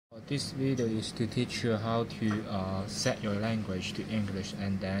This video is to teach you how to set your language to English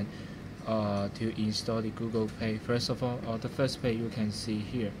and then to install the Google Play. First of all, the first page you can see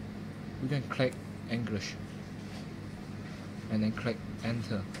here, you can click English and then click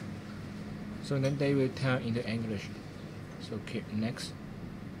enter. So then they will turn into English. So click next.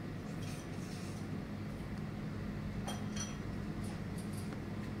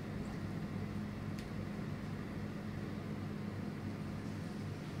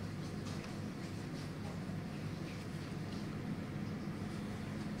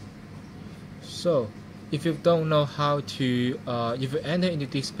 So, if you don't know how to, if you enter into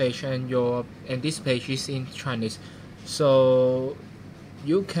this page and this page is in Chinese, so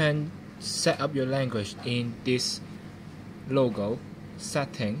you can set up your language in this logo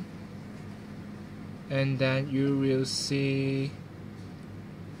setting, and then you will see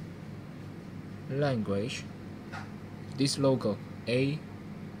language. This logo A.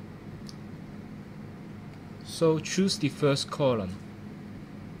 So choose the first column.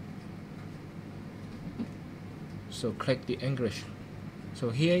 So click the English.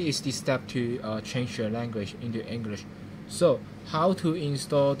 So here is the step to change your language into English. So how to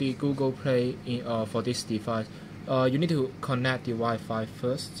install the Google Play for this device? You need to connect the Wi-Fi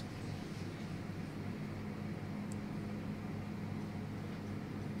first.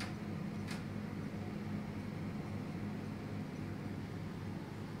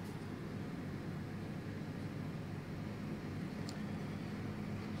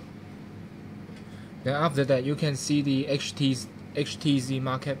 Then after that, you can see the HTC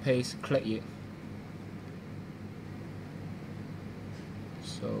marketplace. Click it.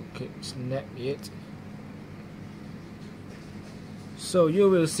 So click snap it. So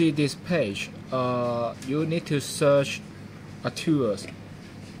you will see this page. You need to search a tools,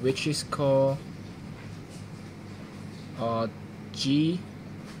 which is called GMS.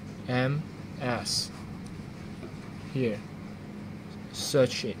 Here,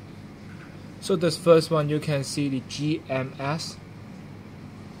 search it. So this first one, you can see the GMS.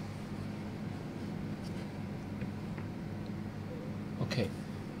 Okay,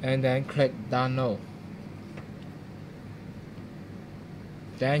 and then click download.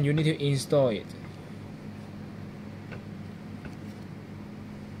 Then you need to install it.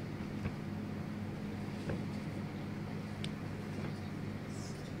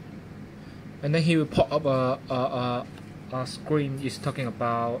 And then he will pop up a screen is talking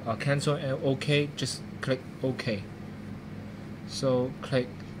about cancel and OK. Just click OK. So click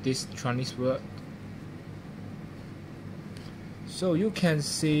this Chinese word. So you can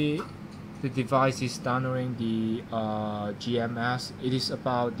see the device is downloading the GMS. It is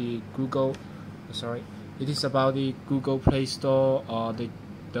about the Google. It is about the Google Play Store or the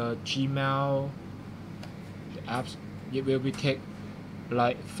Gmail, the apps. It will be take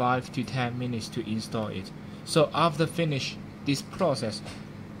like 5 to 10 minutes to install it. So after finish this process,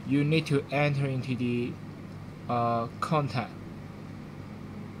 you need to enter into the contact.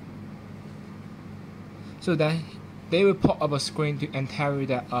 So then they will pop up a screen to tell you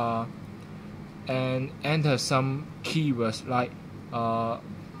that and enter some keywords like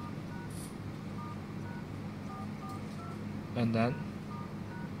and then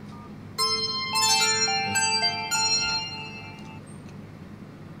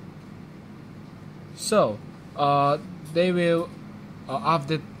so they will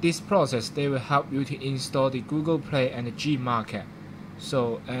after this process, they will help you to install the Google Play and the Gmarket.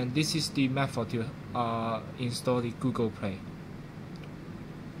 So, and this is the method to install the Google Play.